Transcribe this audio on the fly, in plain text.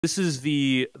This is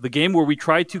the game where we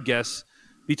try to guess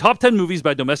the top 10 movies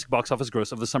by domestic box office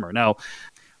gross of the summer. Now,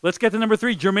 let's get to number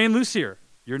 3. Germain Lussier,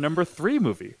 your number 3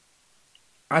 movie.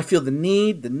 I feel the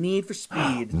need for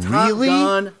speed. Really?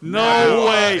 Top Gun. No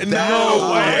way.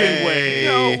 No way. You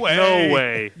guys, No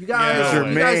way. you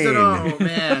guys don't know,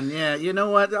 man. Yeah, you know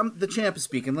what? The champ is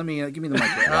speaking. Let me give me the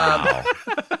mic.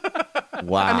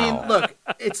 Wow. I mean, look,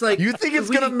 it's like You think it's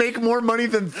going to make more money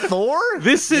than Thor?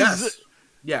 This is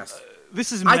yes.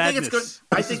 This is madness.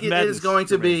 I think it is going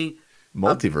to be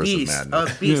Multiverse of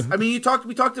madness. a beast. I mean,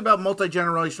 we talked about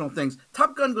multi-generational things.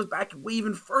 Top Gun goes back way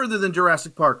even further than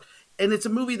Jurassic Park. And it's a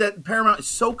movie that Paramount is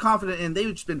so confident in.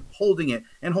 They've just been holding it.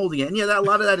 And yeah, a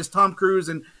lot of that is Tom Cruise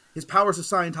and his powers of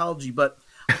Scientology. But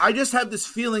I just have this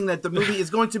feeling that the movie is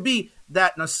going to be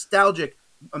that nostalgic,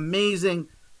 amazing,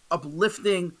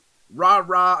 uplifting,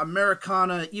 rah-rah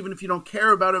Americana, even if you don't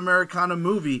care about Americana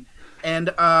movie.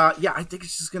 And, I think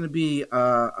it's just going to be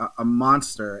a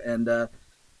monster. And, I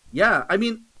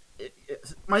mean...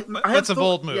 It's a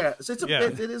bold move. Yeah,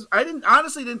 it is. I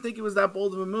honestly didn't think it was that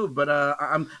bold of a move, but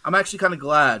I'm actually kind of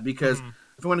glad because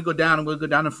if I want to go down, I'm going to go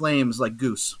down in flames like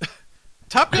Goose.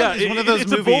 Top Gun is one of those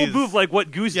it's movies. It's a bold move like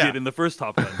what Goose did in the first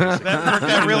Top Gun. That worked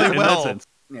out really well.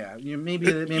 Yeah, maybe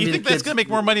you think that's going to make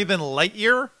more money than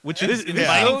Lightyear, which is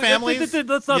inviting families?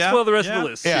 Let's not spoil the rest of the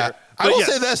list. Yeah, here. I will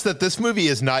say that this movie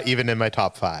is not even in my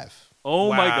top 5.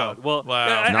 Oh my God! Well, not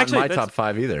actually, my top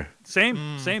 5 either.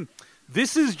 Same.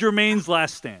 This is Germain's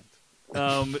last stand.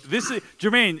 This is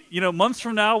Germain. Months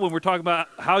from now, when we're talking about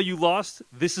how you lost,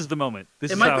 this is the moment.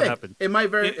 This is how it happened. It might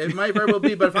very well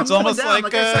be. But if it's I'm almost down,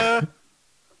 like I said,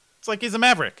 it's like he's a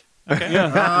Maverick. Okay.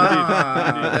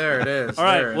 Yeah. There it is. All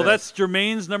right. Well, that's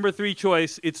Germain's number 3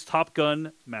 choice. It's Top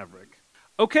Gun Maverick.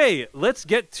 Okay, let's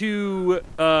get to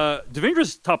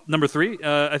Devindra's top number 3.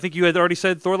 I think you had already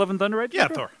said Thor: Love and Thunder, right? Yeah,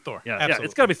 Thor. Yeah, absolutely.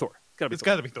 it's got to be Thor. It's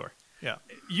got to be Thor. Yeah.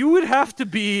 You would have to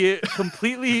be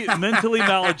completely mentally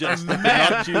maladjusted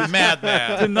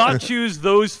to not choose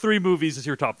those 3 movies as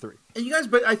your top 3. And you guys,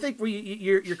 but I think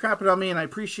you're crapping on me, and I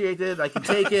appreciate it. I can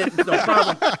take it. It's no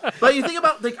problem. But you think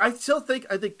about, I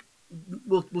think,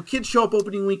 will kids show up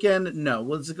opening weekend? No.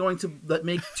 Was it going to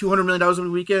make $200 million every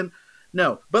weekend?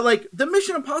 No. But the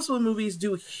Mission Impossible movies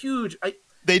do huge.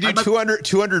 They do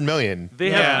 200 million. They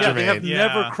have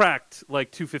never cracked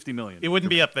 $250 million. It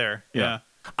wouldn't be up there. Yeah.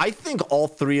 I think all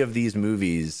 3 of these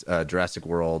movies, Jurassic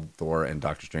World, Thor, and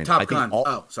Doctor Strange. Top Gun.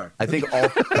 Sorry. I think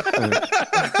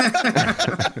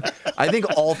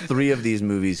all 3 of these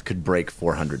movies could break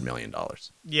 $400 million.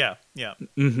 Yeah.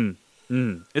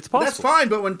 It's possible. That's fine,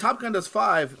 but when Top Gun does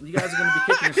 5, you guys are going to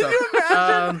be kicking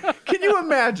yourself. Can you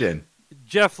imagine?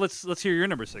 Jeff, let's hear your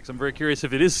number 6. I'm very curious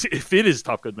if it is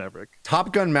Top Gun Maverick.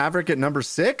 Top Gun Maverick at number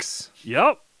 6?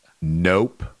 Yep.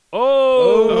 Nope.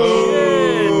 Oh.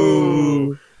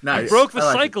 Nice. You broke the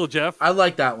cycle, Jeff. I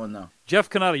like that one though.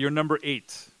 Jeff Cannata, you're number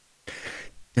 8.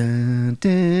 Dun,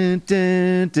 dun,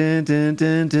 dun, dun, dun,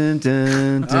 dun, dun,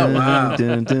 dun, Oh, wow.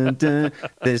 dun, dun, dun.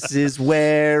 This is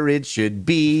where it should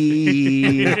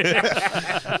be.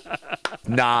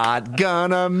 Not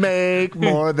gonna make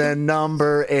more than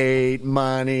number 8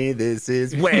 money. This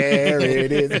is where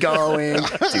it is going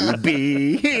to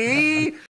be.